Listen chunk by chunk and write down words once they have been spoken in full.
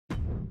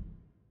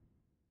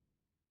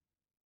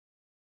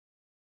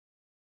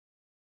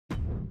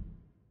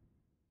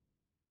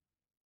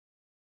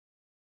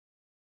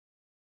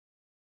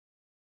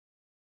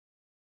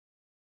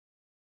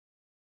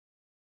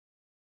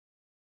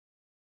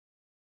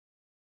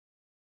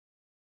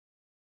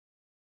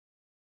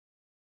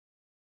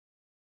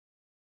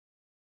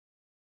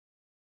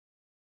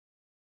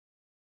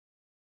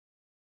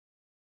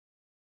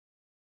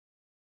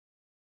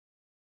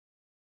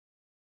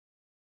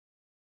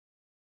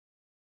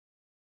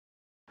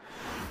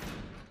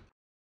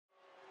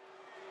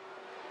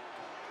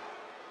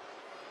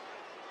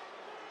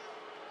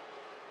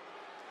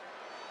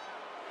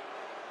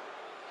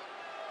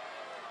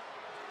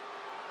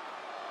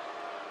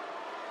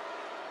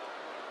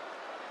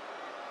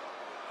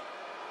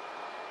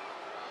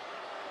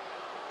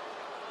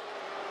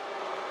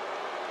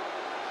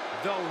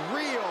The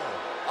real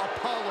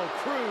Apollo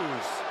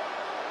Crews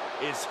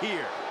is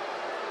here.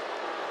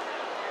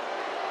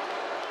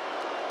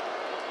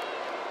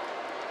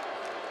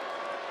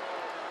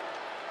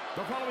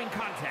 The following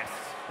contest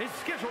is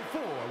scheduled for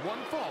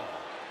one fall.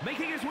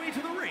 Making his way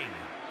to the ring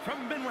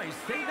from Benue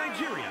State,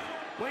 Nigeria,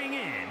 weighing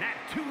in at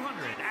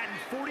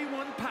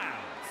 241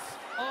 pounds,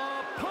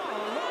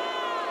 Apollo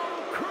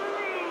Crews.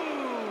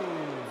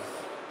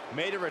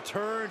 Made a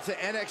return to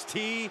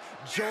NXT,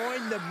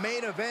 joined the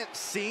main event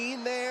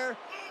scene there,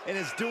 and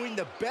is doing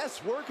the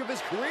best work of his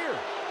career.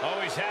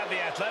 Always had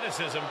the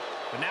athleticism,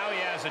 but now he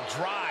has a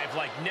drive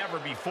like never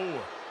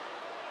before.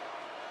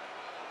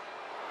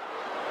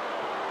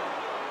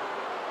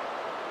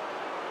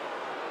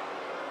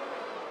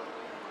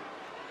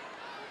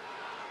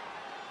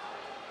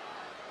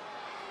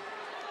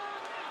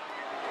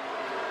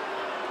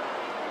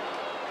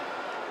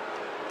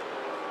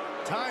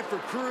 Time for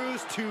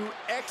Crews to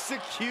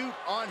execute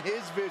on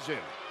his vision.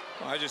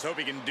 Well, I just hope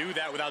he can do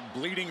that without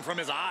bleeding from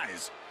his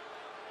eyes.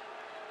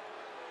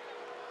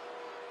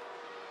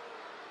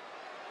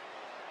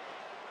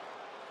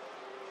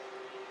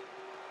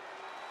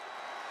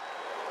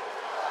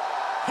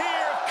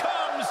 Here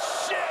comes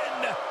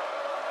Shin!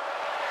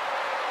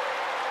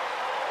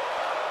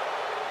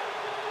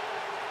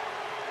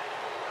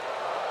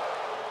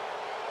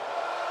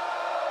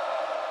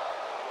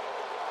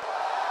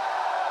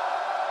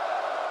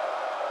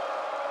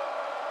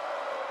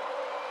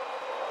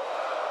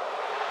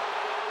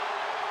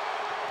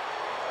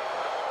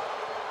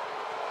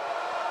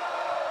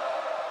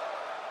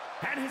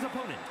 And his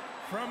opponent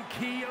from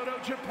Kyoto,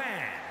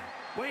 Japan,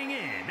 weighing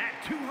in at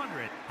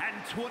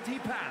 220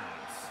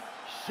 pounds,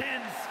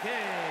 Shinsuke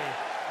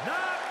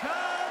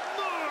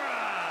Nakamura.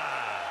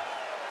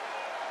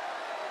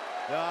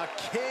 The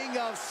king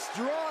of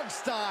strong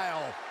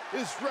style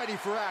is ready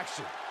for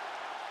action.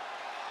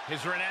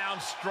 His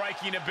renowned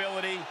striking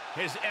ability,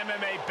 his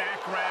MMA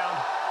background.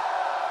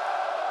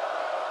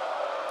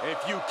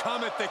 If you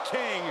come at the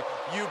king,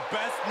 you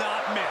best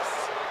not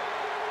miss.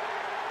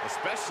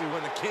 Especially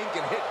when the king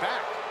can hit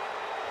back.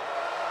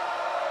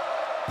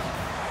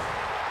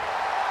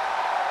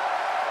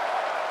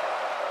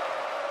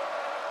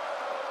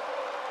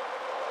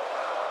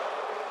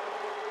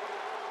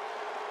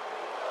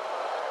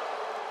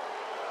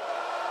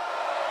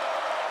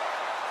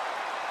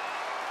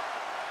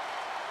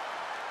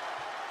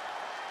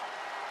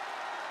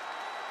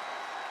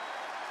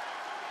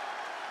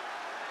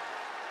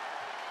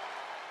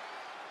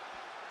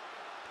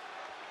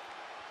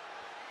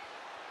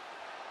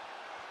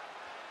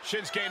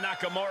 Shinsuke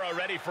Nakamura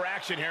ready for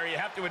action here. You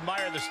have to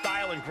admire the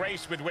style and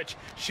grace with which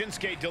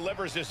Shinsuke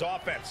delivers his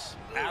offense.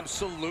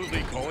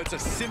 Absolutely, Cole. It's a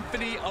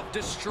symphony of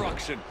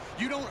destruction.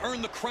 You don't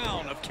earn the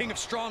crown of King of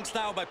Strong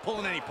Style by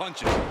pulling any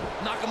punches.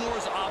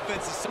 Nakamura's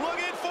offense is...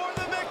 Looking for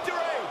the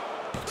victory!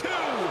 2!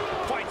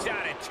 Fights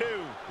out at 2.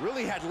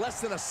 Really had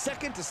less than a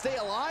second to stay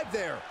alive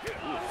there.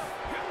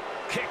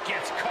 Kick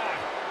gets caught.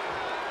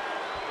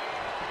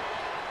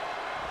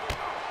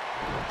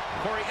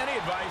 Corey, any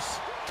advice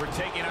for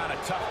taking on a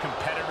tough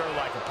competitor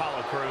like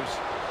Apollo Crews?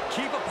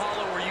 Keep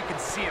Apollo where you can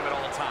see him at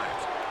all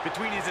times.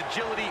 Between his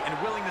agility and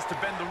willingness to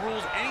bend the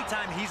rules,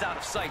 anytime he's out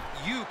of sight,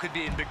 you could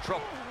be in big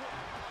trouble.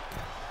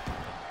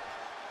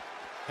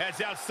 Heads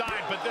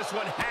outside, but this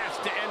one has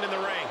to end in the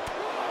ring.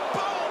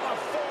 Boom! A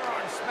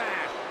forearm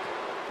smash.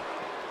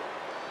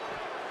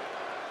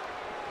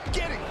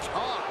 Getting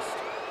tossed.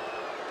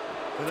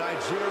 The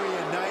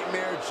Nigerian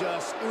Nightmare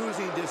just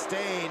oozing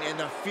disdain, and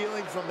the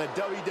feeling from the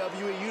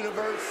WWE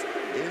Universe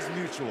is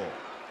mutual.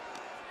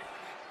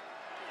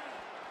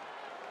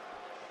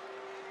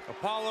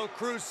 Apollo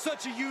Crews,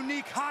 such a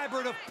unique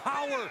hybrid of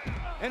power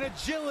and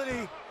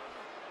agility.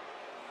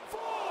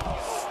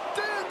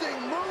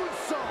 Standing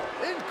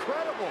moonsault,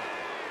 incredible.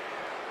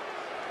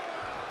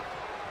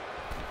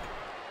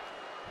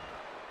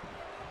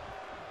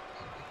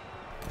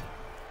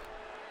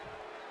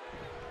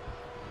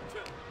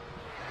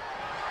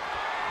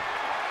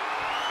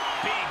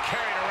 Being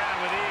carried around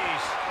with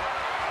ease.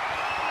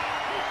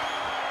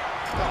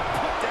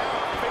 Put down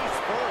face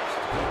first.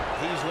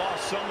 He's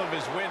lost some of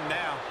his wind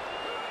now.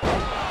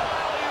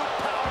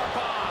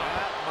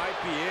 That might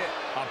be it.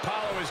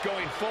 Apollo is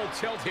going full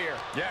tilt here.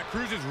 Yeah,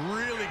 Crews is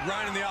really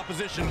grinding the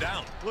opposition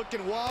down.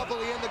 Looking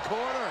wobbly in the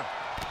corner.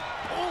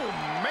 Oh,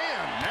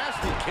 man,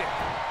 nasty kick.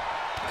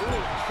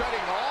 Ooh,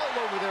 treading all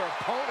over their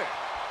opponent.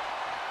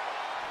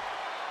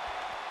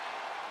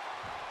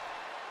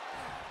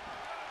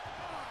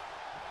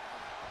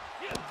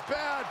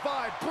 Bad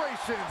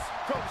vibrations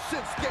from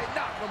Shinsuke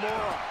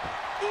Nakamura.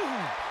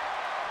 Ooh.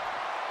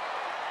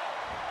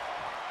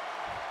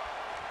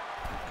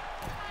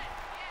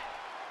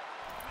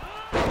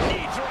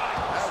 Knee drop.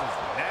 That was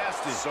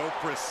nasty. So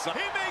precise. He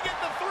may get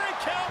the 3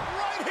 count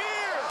right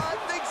here. I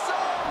think so.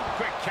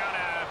 Quick count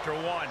out after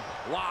 1.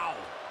 Wow.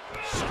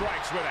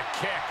 Strikes with a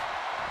kick.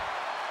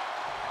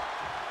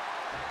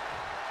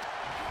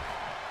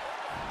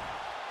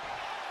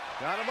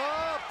 Got him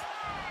up.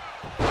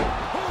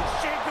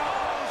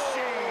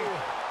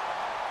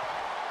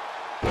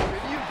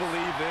 Can you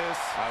believe this?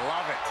 I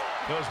love it.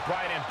 Those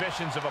bright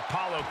ambitions of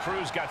Apollo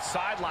Crews got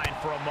sidelined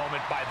for a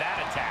moment by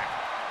that attack.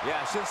 Yeah,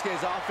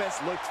 Shinsuke's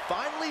offense looked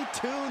finely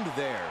tuned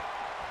there.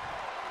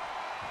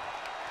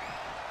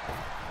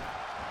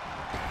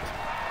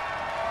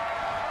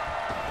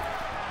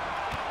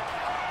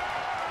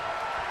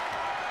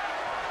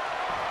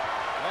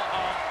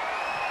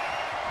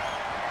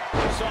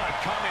 Saw it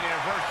coming and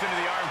reversed into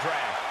the arm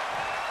drag.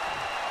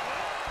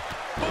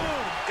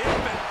 Boom! If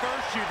at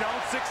first you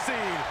don't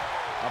succeed.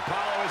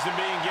 Apollo isn't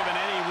being given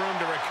any room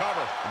to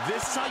recover.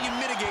 This is how you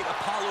mitigate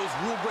Apollo's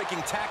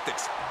rule-breaking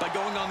tactics, by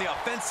going on the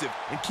offensive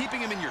and keeping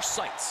him in your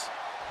sights.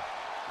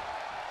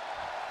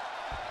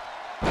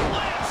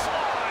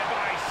 Landslide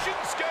by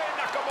Shinsuke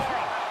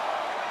Nakamura.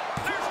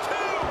 There's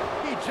two.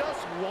 He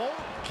just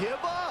won't give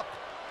up.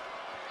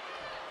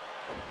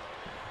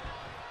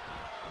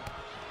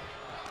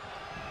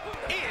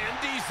 And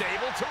he's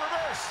able to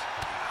reverse.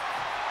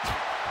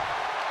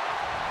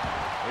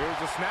 Here's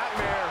the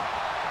snapmare,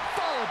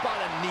 followed by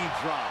the knee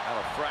drop. Now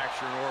a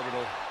fracture in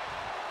orbital.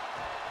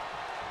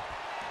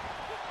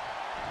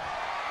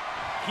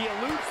 He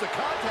eludes the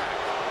contact.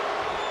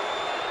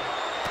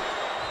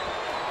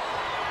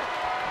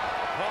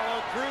 Apollo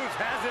Crews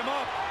has him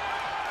up.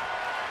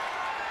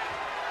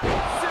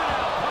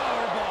 Sit-out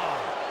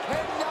powerbomb.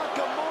 Can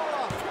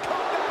Nakamura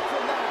come back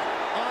from that?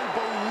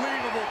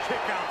 Unbelievable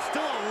kick out.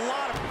 Still a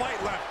lot of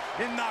fight left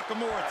in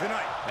Nakamura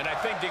tonight. And I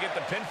think to get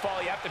the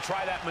pinfall, you have to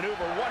try that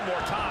maneuver one more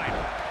time.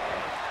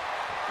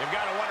 You've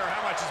got to wonder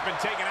how much has been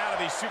taken out of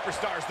these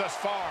superstars thus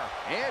far.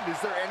 And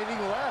is there anything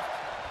left?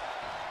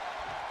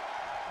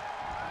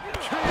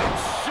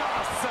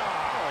 Kinshasa.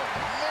 Oh,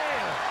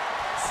 man.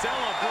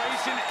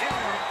 Celebration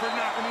imminent for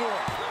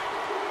Nakamura.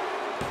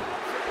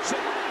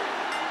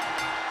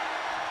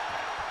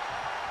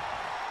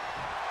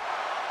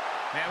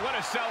 Man, what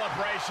a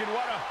celebration.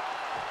 What a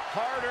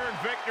hard-earned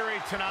victory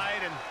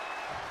tonight. And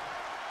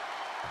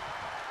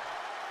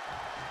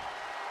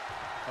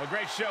a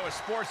great show of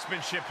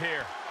sportsmanship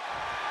here.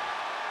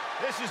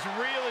 This is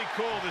really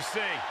cool to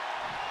see.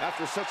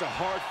 After such a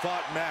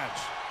hard-fought match.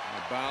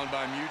 They're bound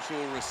by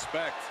mutual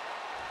respect.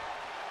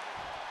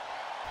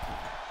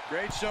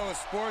 Great show of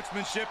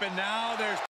sportsmanship, and now there's